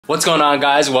What's going on,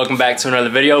 guys? Welcome back to another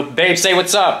video. Babe, say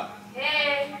what's up.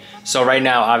 Hey. So right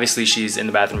now, obviously, she's in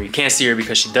the bathroom. You can't see her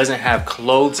because she doesn't have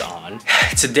clothes on.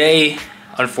 Today,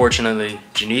 unfortunately,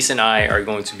 Janice and I are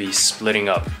going to be splitting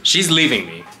up. She's leaving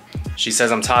me. She says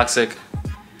I'm toxic,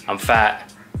 I'm fat,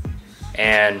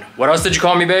 and what else did you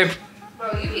call me, babe?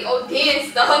 Bro, you be OD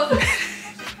and stuff.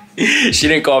 She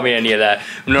didn't call me any of that.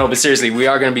 No, but seriously, we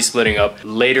are gonna be splitting up.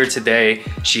 Later today,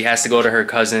 she has to go to her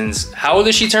cousin's. How old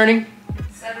is she turning?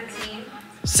 17.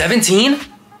 17?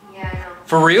 Yeah, I know.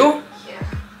 For real? Yeah.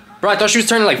 Bro, I thought she was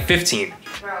turning like 15.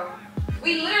 Bro,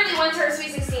 we literally went to her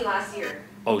Sweet 16 last year.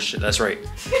 Oh shit, that's right.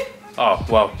 Oh,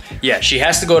 well, yeah, she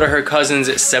has to go to her cousin's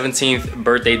 17th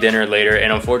birthday dinner later,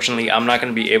 and unfortunately, I'm not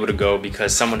gonna be able to go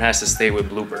because someone has to stay with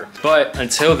Blooper. But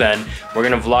until then, we're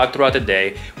gonna vlog throughout the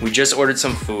day. We just ordered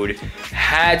some food.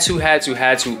 Had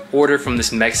to order from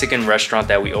this Mexican restaurant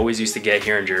that we always used to get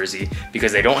here in Jersey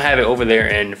because they don't have it over there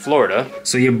in Florida.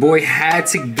 So your boy had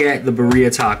to get the birria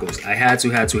tacos. I had to.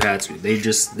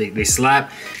 They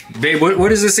slap. Babe,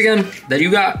 what is this again that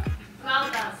you got?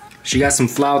 Flautas. She got some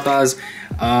flautas.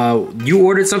 You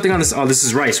ordered something on this. Oh, this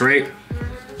is rice, right?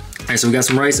 All right, so we got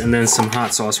some rice and then some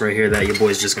hot sauce right here that your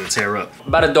boy's just gonna tear up.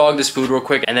 About to dog this food real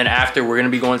quick, and then after we're gonna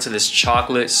be going to this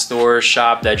chocolate store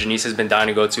shop that Janice has been dying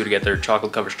to go to get their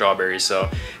chocolate covered strawberries. So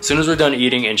as soon as we're done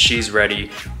eating and she's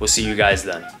ready, we'll see you guys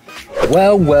then.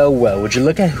 Well, would you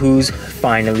look at who's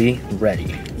finally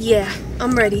ready? Yeah,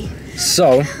 I'm ready.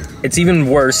 So it's even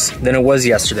worse than it was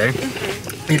yesterday.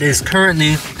 It is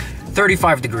currently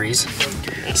 35 degrees.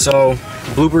 So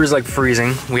Blooper is like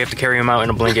freezing. We have to carry him out in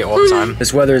a blanket all the time.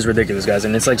 This weather is ridiculous, guys,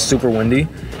 and it's like super windy.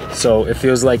 So it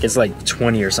feels like it's like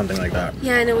 20 or something like that.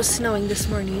 Yeah, and it was snowing this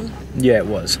morning. Yeah, it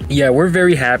was. Yeah, we're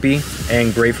very happy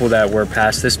and grateful that we're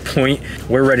past this point.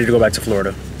 We're ready to go back to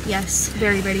Florida. Yes,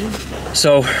 very ready.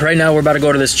 So right now we're about to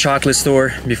go to this chocolate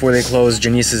store before they close.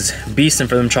 Janice is beasting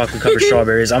for them chocolate covered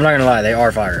strawberries. I'm not gonna lie, they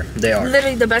are fire. They are.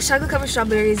 Literally the best chocolate covered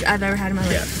strawberries I've ever had in my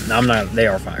life. Yeah, they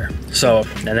are fire. So,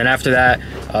 and then after that,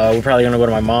 we're probably gonna go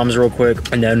to my mom's real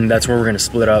quick, and then that's where we're gonna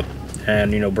split up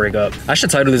and, you know, break up. I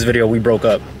should title this video, We Broke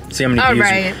Up. See how many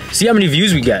views. See how many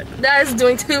views we get. That is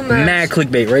doing too much. Mad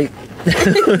clickbait, right?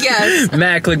 Yes.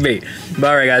 Mad clickbait.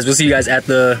 But all right, guys, we'll see you guys at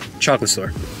the chocolate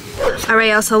store. Alright,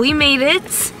 y'all, so we made it.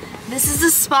 This is the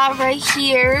spot right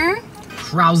here.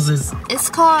 Krause's. It's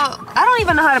called, I don't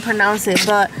even know how to pronounce it,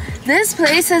 but this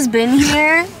place has been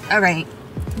here. Alright,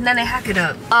 then they hack it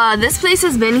up. This place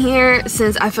has been here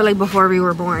since I feel like before we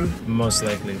were born. Most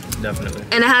likely, definitely.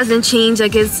 And it hasn't changed,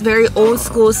 like it's very old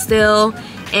school still.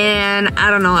 And I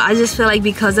don't know, I just feel like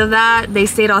because of that, they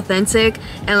stayed authentic,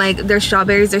 and like their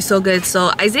strawberries are so good.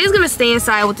 So Isaiah's gonna stay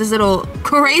inside with this little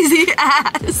crazy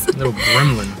ass. Little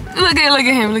gremlin. Look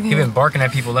at him. He's been barking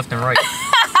at people left and right.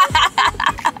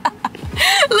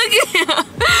 Look at him.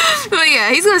 But yeah,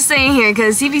 he's gonna stay in here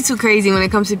because he be too crazy when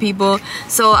it comes to people.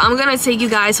 So I'm gonna take you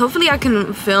guys, hopefully I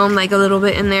can film like a little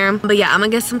bit in there. But yeah, I'm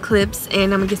gonna get some clips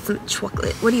and I'm gonna get some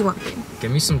chocolate. What do you want, babe?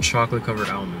 Give me some chocolate covered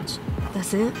almonds.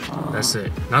 That's it? That's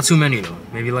it. Not too many though.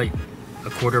 Maybe like a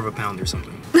quarter of a pound or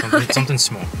something. Something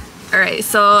small. All right,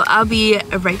 so I'll be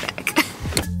right back.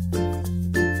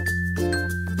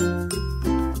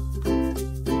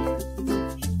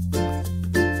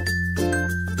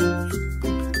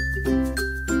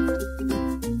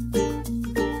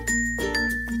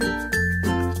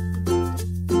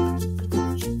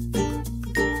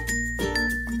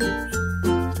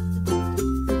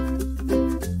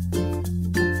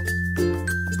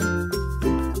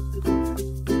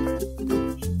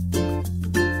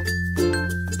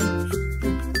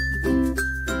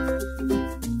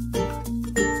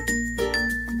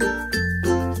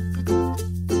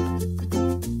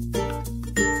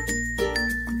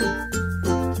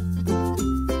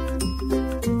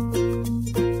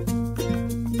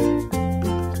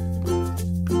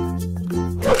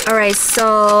 Alright,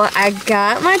 so I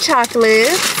got my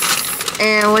chocolates.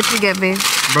 And what you get, babe?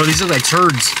 Bro, these look like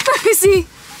turds. Let me see.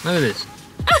 Look at this.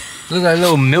 Look like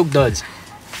little milk duds.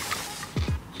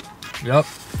 Yup.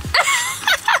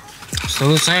 Still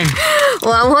the same.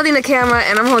 Well, I'm holding the camera,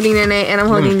 and I'm holding it, and I'm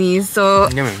holding these, so...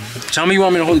 Tell me you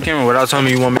want me to hold the camera without telling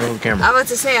me you want me to hold the camera. I'm about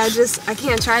to say, I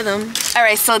can't try them.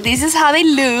 Alright, so this is how they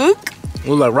look.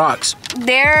 Look like rocks.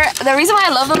 The reason why I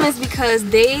love them is because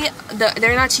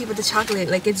they're not cheap with the chocolate.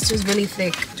 Like, it's just really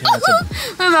thick.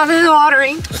 My mouth is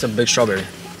watering. That's a big strawberry.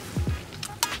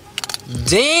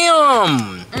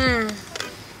 Damn.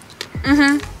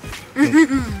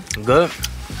 Good.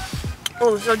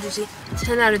 Oh, so juicy.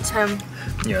 10 out of 10.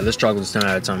 Yeah, this chocolate is 10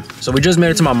 out of 10. So we just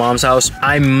made it to my mom's house.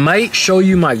 I might show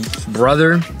you my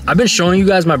brother. I've been showing you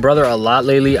guys my brother a lot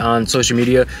lately on social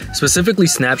media, specifically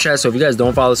Snapchat. So if you guys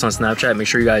don't follow us on Snapchat, make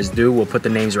sure you guys do. We'll put the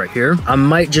names right here. I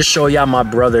might just show y'all my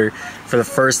brother for the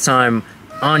first time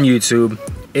on YouTube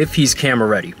if he's camera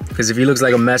ready. Because if he looks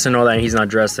like a mess and all that and he's not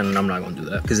dressed, then I'm not gonna do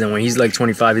that. Because then when he's like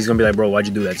 25, he's gonna be like, bro, why'd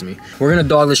you do that to me? We're gonna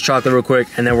dog this chocolate real quick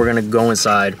and then we're gonna go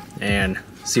inside and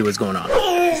see what's going on.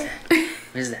 What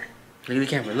is that? Look at the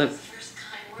camera, look.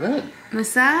 Look.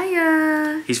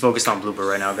 Messiah. He's focused on blooper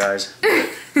right now, guys.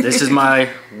 This is my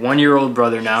 1-year-old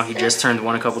brother now. He just turned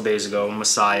 1 a couple days ago,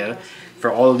 Messiah.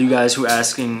 For all of you guys who are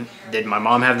asking, did my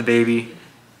mom have the baby?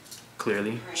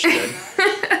 Clearly, she did.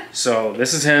 So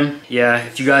this is him. Yeah,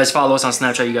 if you guys follow us on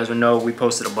Snapchat, you guys would know we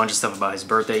posted a bunch of stuff about his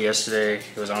birthday yesterday.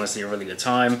 It was honestly a really good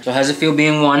time. So how's it feel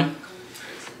being 1?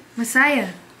 Messiah.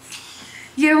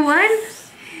 You're 1?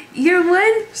 You're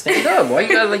 1? Stand up. Why you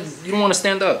guys like, you don't want to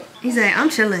stand up? He's like, I'm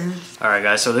chilling. All right,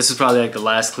 guys, so this is probably like the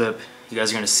last clip you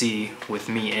guys are gonna see with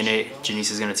me in it.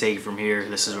 Janice is gonna take it from here.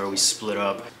 This is where we split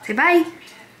up. Say bye.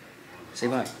 Say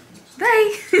bye.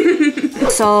 Bye.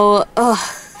 So,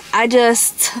 I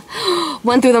just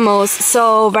went through the most.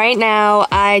 So right now,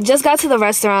 I just got to the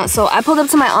restaurant. So I pulled up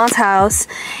to my aunt's house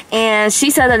and she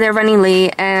said that they're running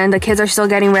late and the kids are still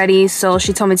getting ready. So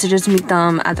she told me to just meet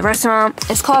them at the restaurant.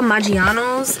 It's called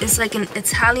Maggiano's. It's like an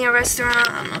Italian restaurant.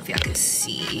 I don't know if y'all can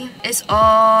see. It's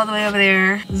all the way over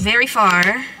there, very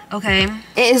far. Okay,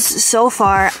 it is so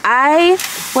far. I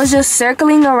was just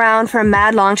circling around for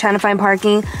mad long trying to find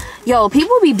parking. Yo,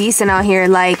 people be beasting out here.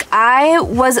 Like, I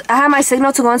had my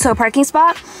signal to go into a parking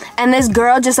spot and this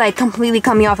girl just like completely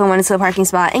cut me off and went into a parking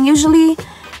spot. And usually,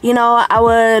 you know, I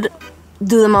would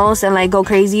do the most and like go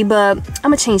crazy, but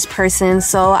I'm a changed person.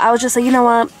 So I was just like, you know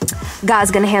what?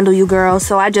 God's gonna handle you, girl.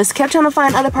 So I just kept trying to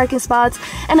find other parking spots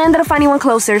and I ended up finding one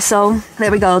closer. So there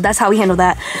we go. That's how we handle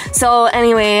that. So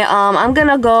anyway, I'm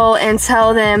gonna go and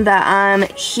tell them that I'm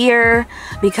here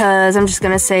because I'm just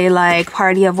gonna say like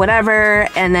party of whatever,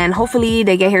 and then hopefully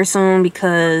they get here soon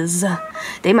because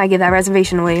they might give that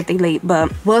reservation away if they late,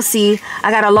 but we'll see.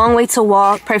 I got a long way to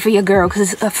walk. Pray for your girl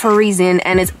because it's for a reason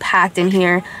and it's packed in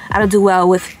here. I don't do well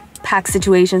with packed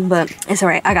situations, but it's all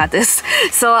right. I got this.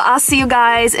 So I'll see you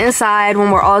guys inside when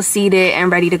we're all seated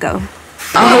and ready to go.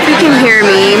 I hope you can hear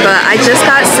me, but I just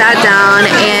got sat down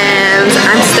and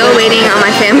I'm still waiting on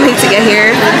my family to get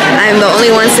here. I'm the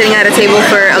only one sitting at a table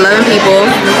for 11 people.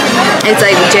 It's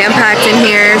like jam-packed in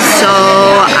here, so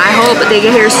I hope they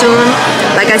get here soon.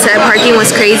 Like I said, parking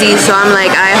was crazy, so I'm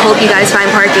like, I hope you guys find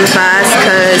parking fast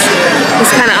because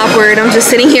it's kind of awkward. I'm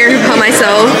just sitting here by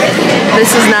myself.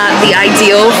 This is not the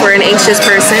ideal for an anxious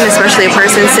person, especially a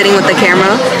person sitting with the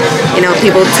camera. You know,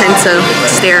 people tend to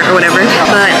stare or whatever,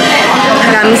 but I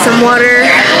got me some water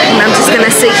and I'm just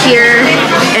gonna sit here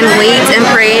and wait and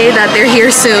pray that they're here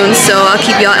soon, so I'll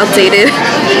keep y'all updated.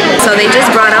 So they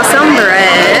just brought out some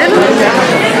bread.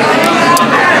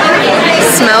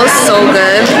 Smells so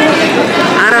good.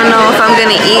 I don't know if I'm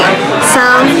gonna eat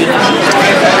some.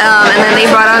 And then they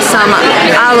brought out some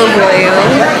olive oil.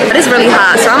 But it's really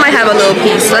hot, so I might have a little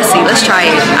piece. Let's see, let's try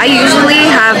it. I usually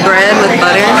have bread with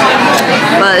butter,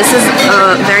 but this is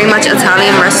a very much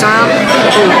Italian restaurant.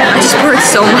 Ooh, I just poured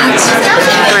so much.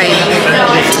 All right.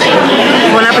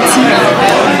 Bon appetit.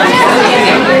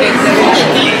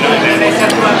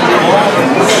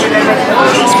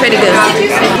 It's pretty good.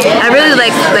 I really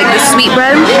like the sweet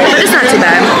bread, but it's not too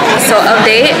bad. So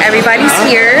update, everybody's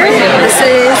here. This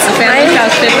is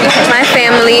my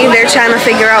family. They're trying to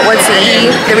figure out what to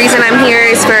eat. The reason I'm here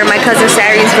is for my cousin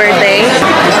Sari's birthday.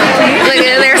 Look,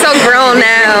 they're so grown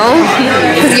now.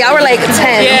 Cause y'all were like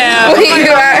 10. Yeah,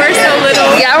 we're so little.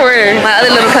 Y'all were. My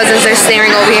other little cousins are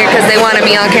staring over here because they want to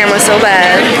be on camera so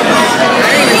bad.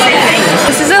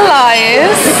 This is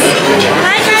Elias.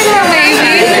 Hi, baby. How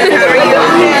are you?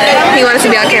 He wanted to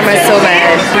be on camera so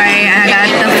bad. Right, I got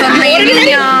the filet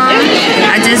mignon.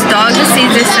 I just dogged the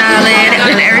Caesar salad,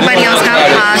 and everybody else got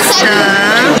pasta.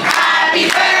 Happy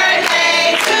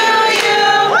birthday to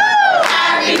you.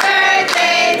 Happy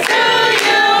birthday to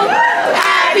you.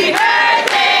 Happy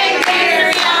birthday,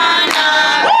 Mariana.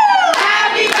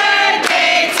 Happy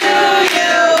birthday to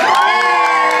you.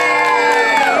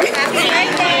 Happy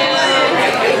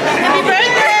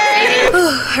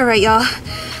birthday. All right, y'all.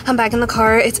 I'm back in the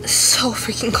car. It's so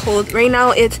freaking cold. Right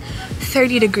now, it's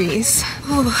 30 degrees.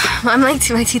 Ooh, my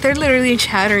teeth are literally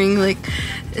chattering. Like,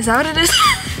 is that what it is?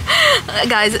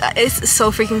 Guys, it's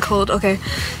so freaking cold. Okay,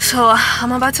 so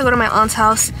I'm about to go to my aunt's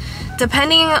house.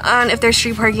 Depending on if there's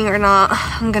street parking or not,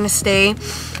 I'm gonna stay.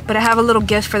 but I have a little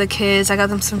gift for the kids. I got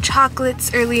them some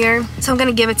chocolates earlier, so I'm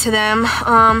gonna give it to them.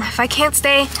 If I can't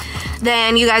stay,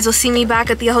 then you guys will see me back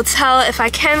at the hotel. If I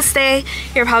can stay,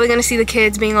 you're probably gonna see the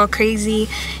kids being all crazy,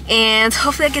 and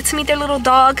hopefully I get to meet their little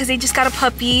dog because they just got a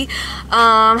puppy.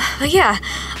 But yeah,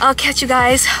 I'll catch you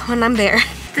guys when I'm there.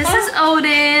 This is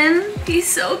Odin. He's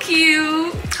so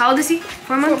cute. How old is he?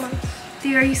 4 months? 4 months.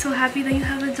 Dear, are you so happy that you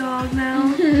have a dog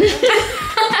now?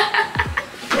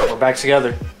 We're back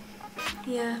together.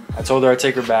 Yeah. I told her I'd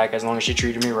take her back as long as she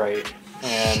treated me right.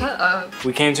 And Shut up.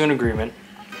 we came to an agreement.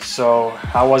 So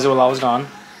how was it while I was gone?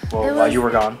 Well, while you were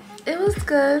gone. It was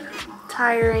good.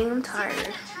 Tiring. I'm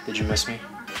tired. Did you miss me?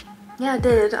 Yeah, I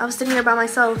did. I was sitting here by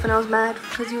myself and I was mad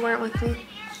because you weren't with me.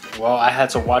 Well, I had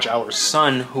to watch our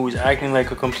son, who's acting like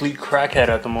a complete crackhead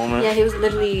at the moment. Yeah, he was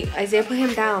literally, Isaiah put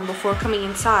him down before coming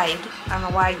inside. I don't know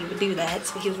why you would do that.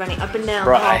 So he was running up and down.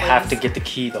 Bro, I have to get the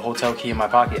key, the hotel key in my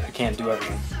pocket. I can't do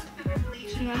everything. You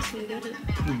should ask me to get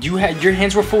it. Your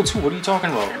hands were full too. What are you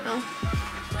talking about? I don't know.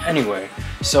 Anyway,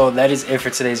 so that is it for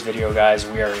today's video, guys.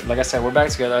 We are, like I said, we're back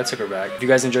together. I took her back. If you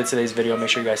guys enjoyed today's video, make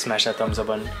sure you guys smash that thumbs up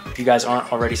button. If you guys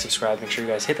aren't already subscribed, make sure you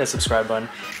guys hit that subscribe button.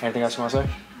 Anything else you want to say?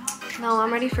 No,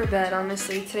 I'm ready for bed,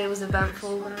 honestly. Today was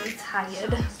eventful and I'm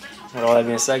tired. With all that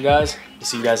being said, guys, we'll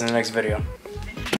see you guys in the next video.